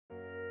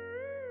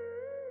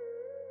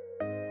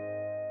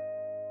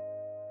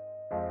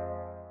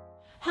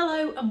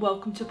Hello and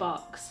welcome to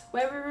Box,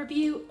 where we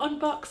review,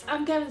 unbox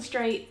and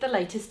demonstrate the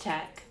latest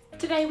tech.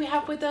 Today we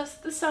have with us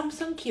the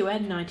Samsung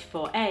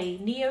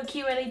QN94A Neo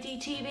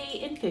QLED TV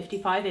in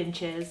 55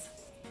 inches.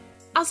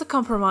 As a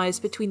compromise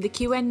between the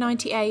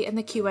QN90A and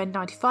the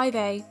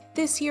QN95A,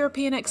 this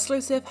European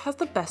exclusive has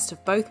the best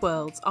of both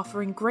worlds,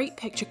 offering great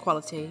picture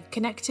quality,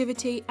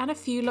 connectivity and a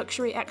few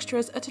luxury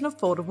extras at an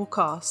affordable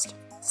cost.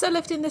 So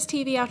lifting this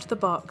TV out of the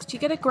box, you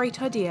get a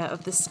great idea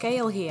of the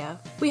scale here.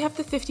 We have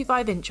the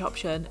 55-inch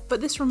option, but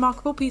this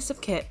remarkable piece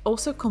of kit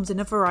also comes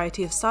in a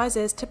variety of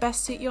sizes to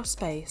best suit your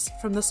space,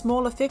 from the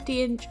smaller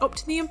 50-inch up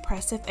to the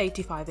impressive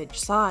 85-inch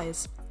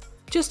size.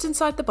 Just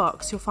inside the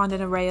box you'll find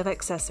an array of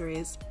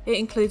accessories. It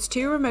includes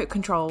 2 remote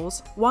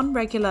controls, one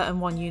regular and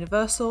one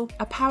universal,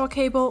 a power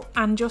cable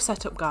and your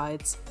setup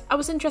guides. I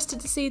was interested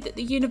to see that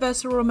the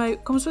universal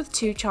remote comes with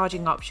 2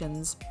 charging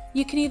options.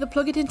 You can either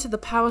plug it into the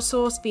power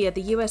source via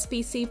the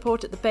USB-C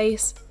port at the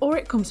base, or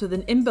it comes with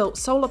an inbuilt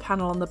solar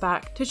panel on the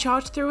back to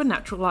charge through a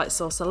natural light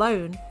source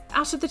alone.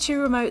 Out of the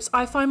 2 remotes,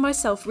 I find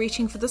myself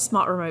reaching for the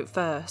smart remote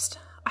first.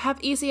 I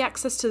have easy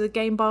access to the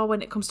game bar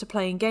when it comes to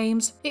playing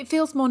games, it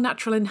feels more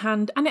natural in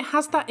hand, and it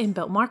has that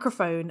inbuilt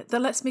microphone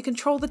that lets me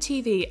control the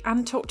TV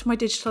and talk to my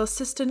digital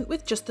assistant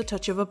with just the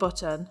touch of a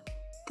button.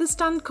 The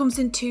stand comes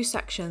in 2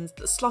 sections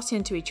that slot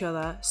into each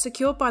other,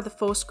 secured by the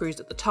 4 screws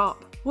at the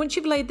top. Once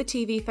you've laid the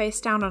TV face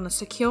down on a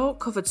secure,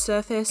 covered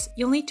surface,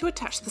 you'll need to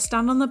attach the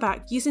stand on the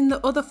back using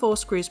the other 4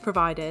 screws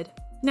provided.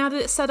 Now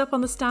that it's set up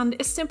on the stand,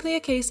 it's simply a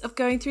case of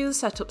going through the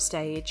setup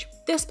stage.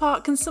 This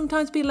part can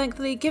sometimes be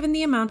lengthy given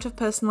the amount of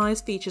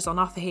personalised features on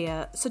offer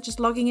here, such as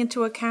logging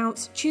into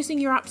accounts, choosing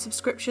your app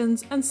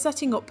subscriptions and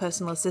setting up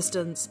personal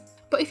assistants.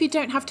 But if you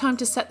don't have time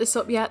to set this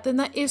up yet, then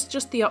there is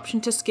just the option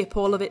to skip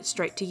all of it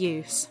straight to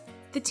use.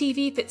 The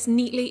TV fits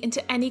neatly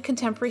into any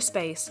contemporary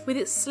space with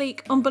its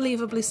sleek,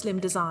 unbelievably slim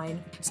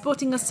design,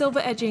 sporting a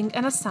silver edging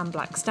and a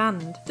sandblack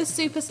stand. The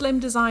super slim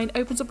design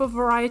opens up a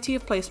variety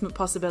of placement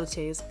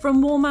possibilities, from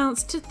wall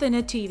mounts to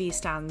thinner TV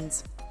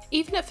stands.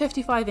 Even at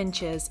 55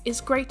 inches, it's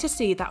great to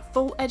see that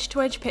full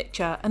edge-to-edge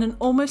picture and an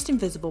almost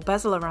invisible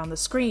bezel around the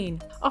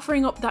screen,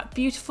 offering up that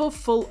beautiful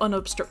full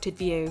unobstructed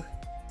view.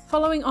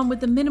 Following on with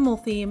the minimal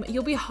theme,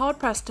 you'll be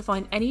hard-pressed to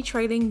find any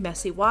trailing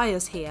messy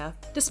wires here.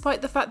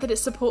 Despite the fact that it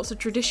supports a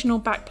traditional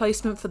back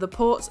placement for the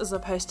ports as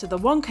opposed to the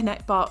One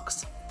Connect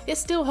box, it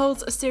still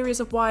holds a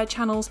series of wire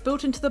channels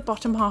built into the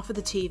bottom half of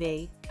the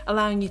TV,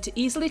 allowing you to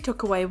easily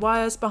tuck away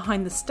wires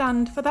behind the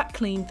stand for that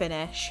clean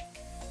finish.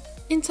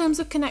 In terms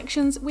of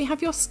connections, we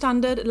have your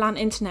standard LAN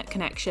internet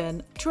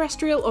connection,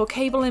 terrestrial or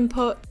cable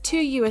input,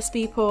 2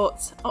 USB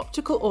ports,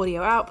 optical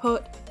audio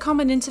output,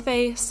 common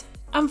interface,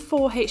 and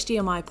 4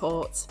 HDMI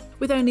ports,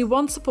 with only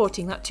one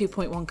supporting that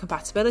 2.1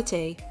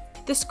 compatibility.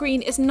 The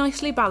screen is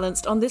nicely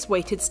balanced on this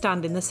weighted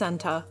stand in the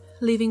centre,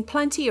 leaving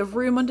plenty of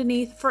room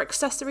underneath for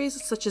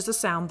accessories such as a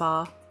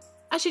soundbar.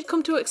 As you'd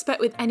come to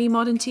expect with any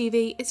modern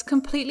TV, it's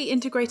completely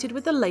integrated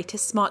with the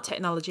latest smart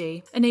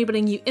technology,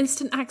 enabling you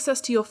instant access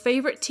to your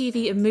favourite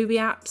TV and movie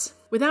apps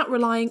without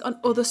relying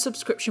on other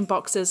subscription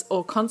boxes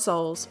or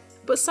consoles.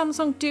 But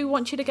Samsung do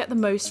want you to get the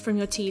most from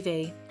your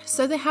TV,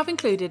 so they have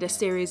included a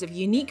series of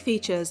unique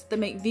features that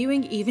make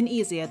viewing even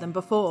easier than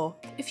before.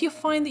 If you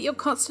find that you're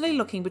constantly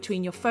looking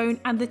between your phone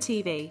and the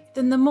TV,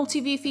 then the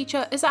MultiView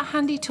feature is a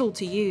handy tool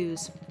to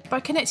use. By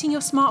connecting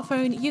your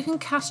smartphone, you can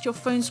cast your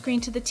phone screen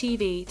to the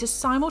TV to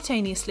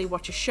simultaneously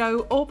watch a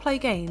show or play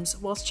games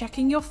whilst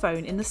checking your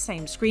phone in the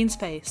same screen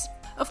space.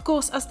 Of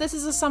course, as this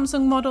is a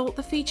Samsung model,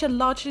 the feature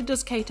largely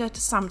does cater to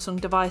Samsung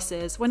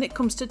devices when it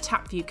comes to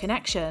tap view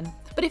connection.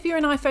 But if you're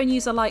an iPhone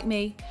user like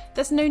me,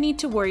 there's no need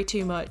to worry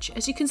too much,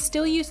 as you can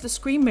still use the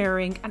screen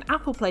mirroring and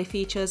Apple Play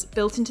features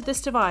built into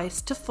this device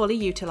to fully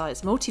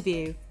utilise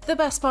MultiView. The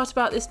best part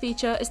about this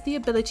feature is the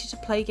ability to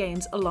play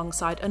games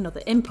alongside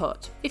another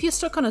input. If you're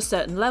stuck on a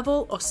certain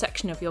level or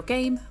section of your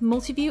game,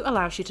 MultiView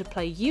allows you to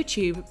play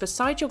YouTube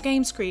beside your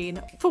game screen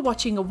for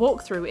watching a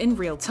walkthrough in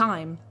real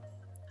time.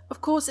 Of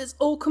course, it's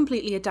all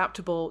completely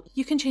adaptable.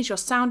 You can change your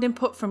sound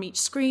input from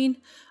each screen,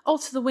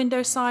 alter the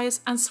window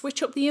size, and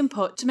switch up the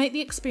input to make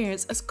the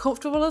experience as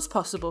comfortable as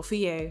possible for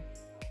you.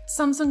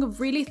 Samsung have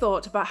really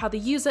thought about how the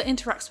user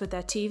interacts with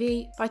their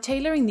TV by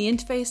tailoring the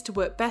interface to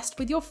work best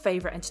with your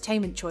favourite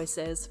entertainment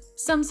choices.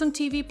 Samsung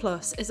TV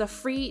Plus is a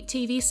free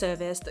TV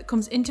service that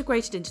comes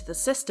integrated into the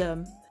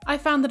system. I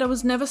found that I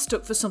was never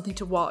stuck for something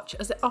to watch,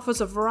 as it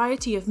offers a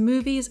variety of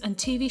movies and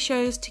TV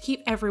shows to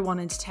keep everyone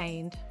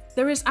entertained.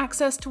 There is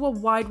access to a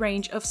wide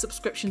range of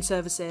subscription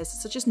services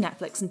such as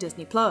Netflix and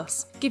Disney+,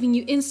 giving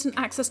you instant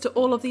access to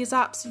all of these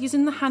apps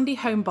using the handy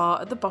home bar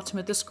at the bottom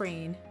of the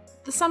screen.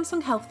 The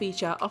Samsung Health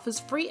feature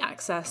offers free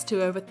access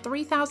to over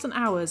 3,000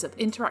 hours of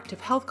interactive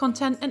health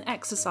content and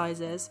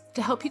exercises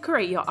to help you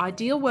create your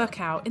ideal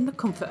workout in the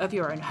comfort of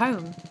your own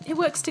home. It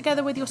works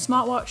together with your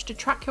smartwatch to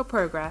track your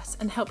progress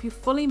and help you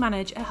fully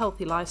manage a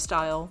healthy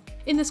lifestyle.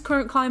 In this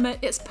current climate,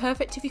 it's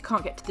perfect if you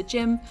can't get to the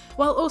gym,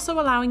 while also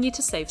allowing you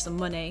to save some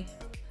money.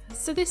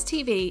 So this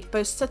TV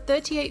boasts a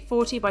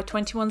 3840 by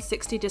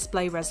 2160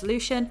 display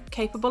resolution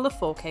capable of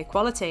 4K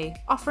quality,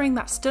 offering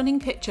that stunning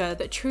picture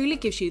that truly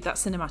gives you that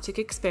cinematic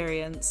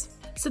experience.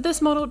 So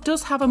this model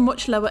does have a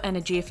much lower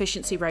energy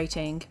efficiency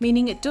rating,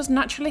 meaning it does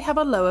naturally have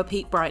a lower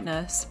peak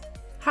brightness.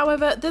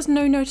 However, there's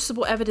no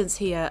noticeable evidence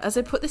here as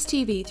I put this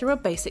TV through a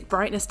basic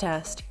brightness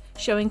test,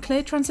 showing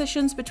clear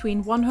transitions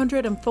between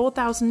 100 and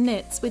 4000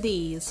 nits with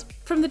ease.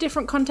 From the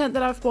different content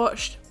that I've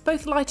watched,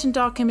 both light and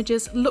dark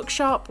images look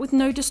sharp with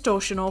no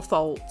distortion or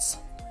faults.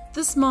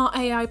 The smart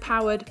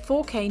AI-powered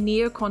 4K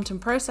Neo quantum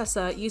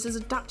processor uses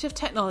adaptive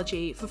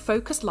technology for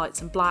focused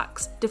lights and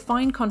blacks,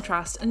 defined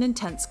contrast and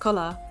intense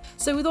colour.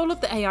 So with all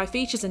of the AI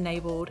features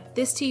enabled,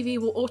 this TV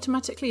will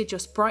automatically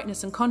adjust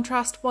brightness and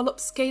contrast while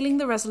upscaling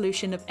the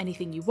resolution of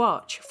anything you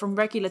watch, from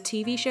regular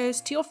TV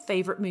shows to your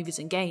favourite movies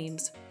and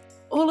games.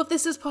 All of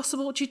this is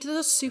possible due to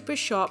the super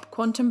sharp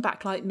quantum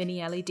backlight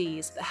mini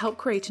LEDs that help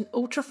create an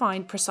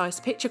ultra-fine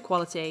precise picture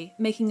quality,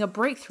 making a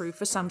breakthrough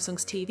for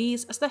Samsung's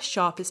TVs as their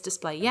sharpest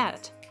display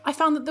yet. I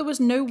found that there was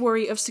no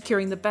worry of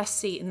securing the best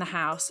seat in the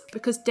house,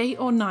 because day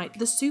or night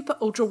the super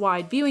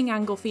ultra-wide viewing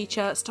angle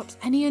feature stops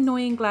any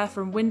annoying glare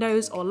from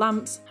windows or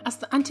lamps, as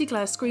the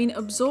anti-glare screen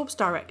absorbs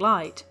direct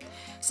light.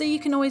 So you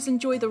can always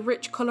enjoy the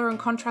rich colour and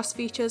contrast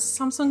features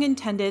Samsung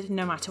intended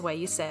no matter where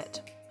you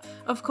sit.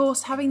 Of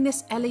course, having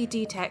this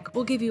LED tech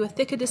will give you a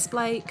thicker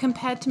display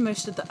compared to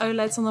most of the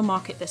OLEDs on the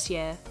market this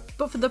year,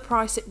 but for the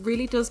price it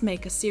really does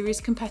make a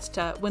serious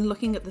competitor when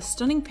looking at the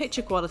stunning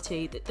picture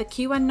quality that the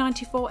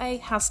QN94A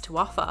has to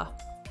offer.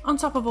 On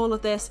top of all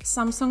of this,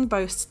 Samsung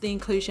boasts the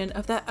inclusion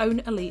of their own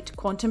elite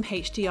Quantum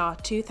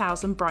HDR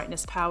 2000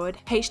 brightness powered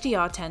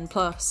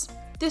HDR10+.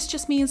 This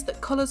just means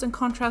that colours and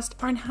contrast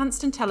are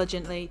enhanced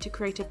intelligently to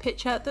create a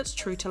picture that's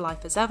true to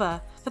life as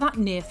ever, for that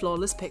near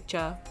flawless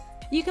picture.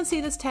 You can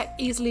see this tech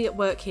easily at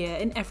work here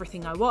in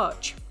everything I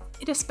watch.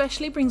 It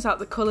especially brings out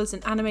the colours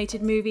in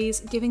animated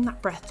movies, giving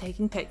that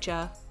breathtaking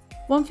picture.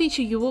 One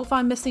feature you will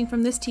find missing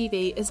from this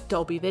TV is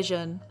Dolby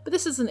Vision, but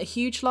this isn't a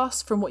huge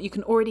loss from what you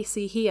can already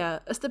see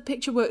here, as the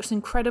picture works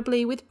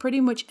incredibly with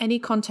pretty much any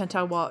content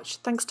I watch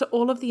thanks to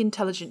all of the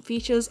intelligent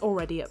features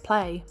already at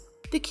play.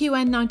 The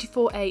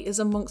QN94A is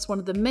amongst one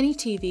of the many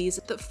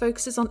TVs that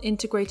focuses on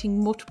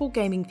integrating multiple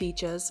gaming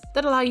features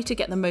that allow you to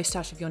get the most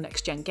out of your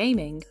next-gen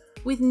gaming.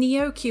 With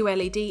Neo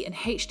QLED and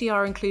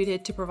HDR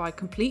included to provide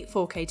complete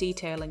 4K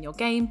detail in your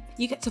game,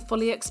 you get to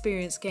fully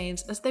experience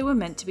games as they were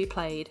meant to be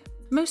played.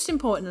 Most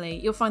importantly,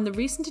 you'll find the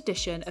recent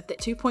addition of the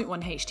 2.1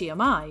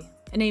 HDMI,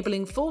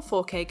 enabling full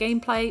 4K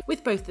gameplay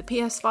with both the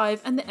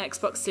PS5 and the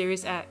Xbox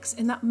Series X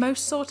in that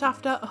most sought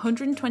after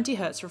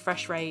 120Hz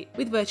refresh rate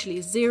with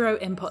virtually zero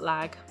input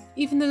lag.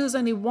 Even though there's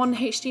only one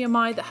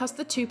HDMI that has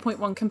the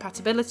 2.1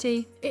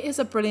 compatibility, it is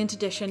a brilliant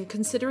addition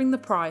considering the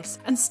price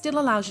and still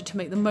allows you to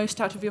make the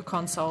most out of your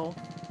console.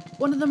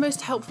 One of the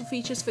most helpful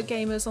features for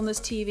gamers on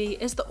this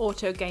TV is the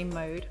auto game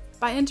mode.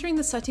 By entering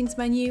the settings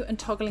menu and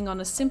toggling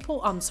on a simple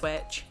on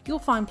switch, you'll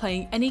find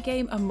playing any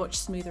game a much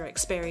smoother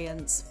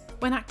experience.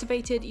 When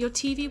activated, your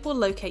TV will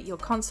locate your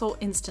console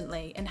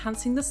instantly,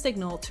 enhancing the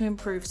signal to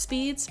improve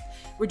speeds,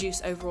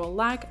 reduce overall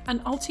lag,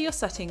 and alter your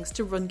settings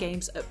to run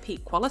games at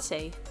peak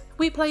quality.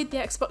 We played the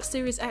Xbox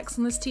Series X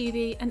on this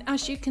TV, and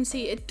as you can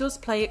see it does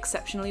play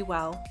exceptionally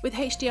well. With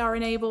HDR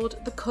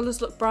enabled, the colours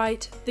look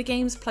bright, the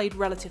games played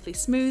relatively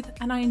smooth,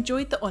 and I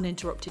enjoyed the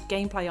uninterrupted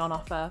gameplay on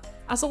offer,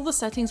 as all the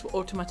settings were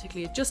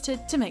automatically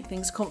adjusted to make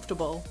things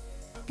comfortable.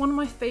 One of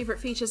my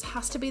favourite features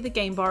has to be the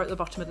game bar at the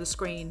bottom of the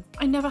screen.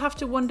 I never have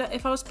to wonder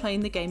if I was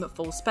playing the game at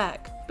full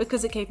spec,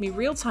 because it gave me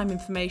real-time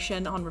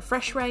information on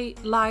refresh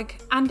rate, lag,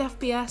 and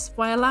FPS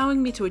while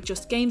allowing me to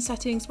adjust game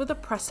settings with a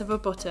press of a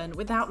button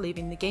without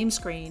leaving the game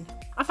screen.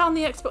 I found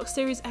the Xbox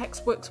Series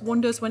X works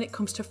wonders when it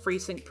comes to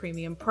FreeSync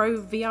Premium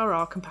Pro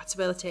VRR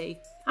compatibility.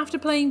 After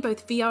playing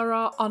both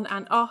VRR on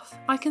and off,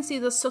 I can see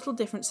the subtle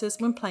differences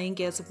when playing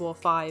Gears of War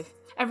 5.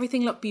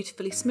 Everything looked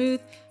beautifully smooth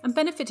and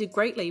benefited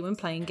greatly when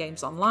playing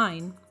games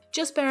online.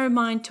 Just bear in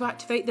mind to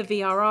activate the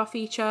VRR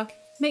feature,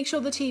 make sure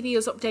the TV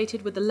is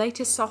updated with the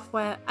latest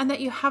software and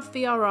that you have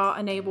VRR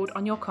enabled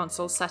on your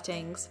console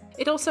settings.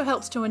 It also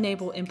helps to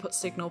enable Input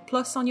Signal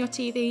Plus on your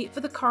TV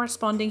for the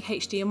corresponding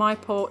HDMI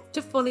port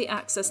to fully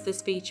access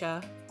this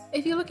feature.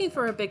 If you're looking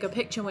for a bigger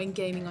picture when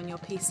gaming on your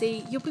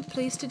PC, you'll be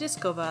pleased to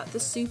discover the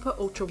super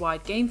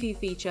ultra-wide game view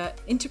feature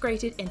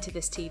integrated into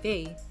this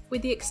TV.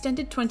 With the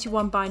extended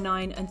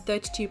 21:9 and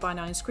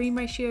 32:9 screen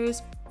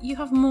ratios, you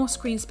have more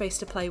screen space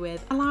to play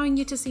with, allowing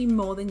you to see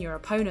more than your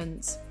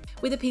opponents.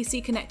 With a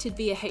PC connected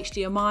via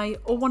HDMI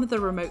or one of the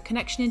remote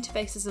connection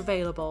interfaces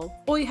available,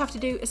 all you have to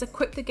do is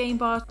equip the game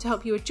bar to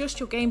help you adjust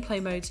your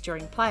gameplay modes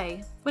during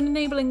play. When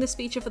enabling this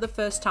feature for the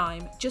first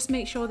time, just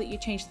make sure that you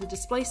change the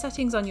display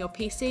settings on your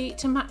PC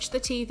to match the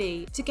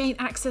TV to gain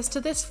access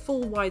to this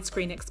full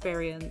widescreen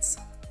experience.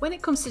 When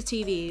it comes to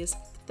TVs,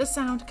 the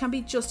sound can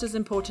be just as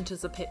important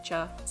as the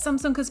picture.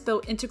 Samsung has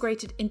built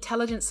integrated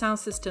intelligent sound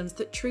systems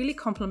that truly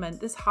complement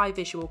this high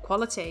visual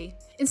quality.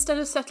 Instead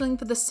of settling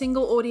for the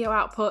single audio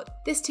output,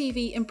 this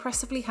TV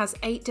impressively has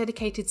 8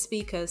 dedicated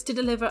speakers to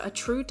deliver a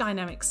true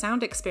dynamic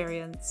sound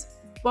experience.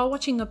 While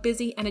watching a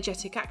busy,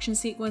 energetic action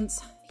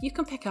sequence, you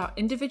can pick out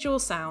individual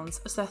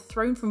sounds as they're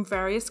thrown from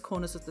various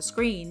corners of the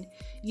screen,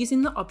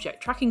 using the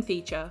object tracking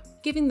feature,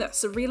 giving that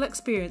surreal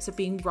experience of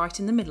being right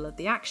in the middle of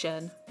the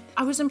action.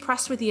 I was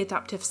impressed with the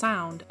adaptive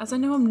sound, as I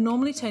know I'm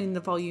normally turning the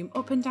volume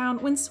up and down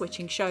when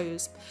switching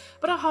shows,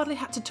 but I hardly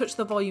had to touch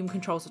the volume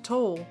controls at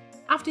all.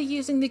 After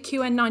using the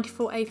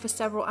QN94A for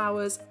several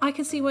hours, I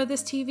can see where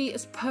this TV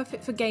is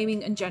perfect for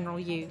gaming and general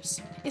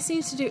use. It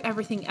seems to do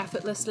everything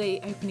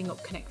effortlessly, opening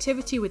up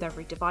connectivity with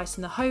every device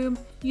in the home,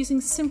 using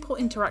simple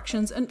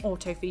interactions and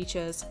auto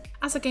features.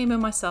 As a gamer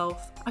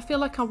myself, I feel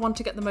like I want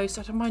to get the most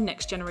out of my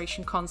next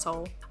generation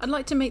console. I'd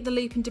like to make the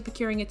leap into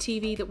procuring a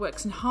TV that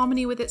works in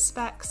harmony with its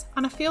specs,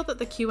 and I feel that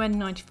the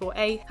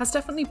QN94A has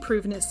definitely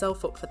proven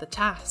itself up for the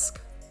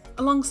task.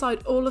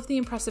 Alongside all of the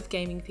impressive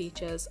gaming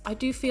features, I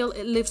do feel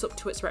it lives up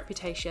to its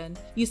reputation,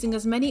 using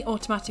as many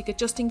automatic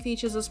adjusting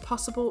features as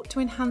possible to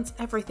enhance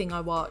everything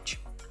I watch.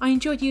 I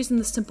enjoyed using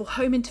the simple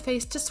home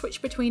interface to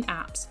switch between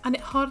apps, and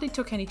it hardly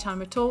took any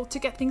time at all to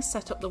get things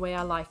set up the way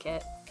I like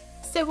it.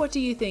 So what do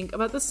you think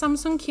about the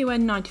Samsung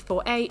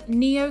QN94A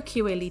Neo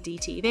QLED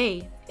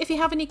TV? If you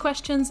have any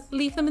questions,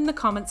 leave them in the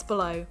comments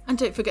below, and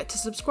don't forget to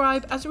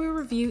subscribe as we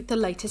review the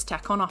latest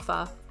tech on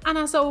offer. And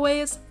as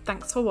always,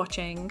 thanks for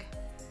watching.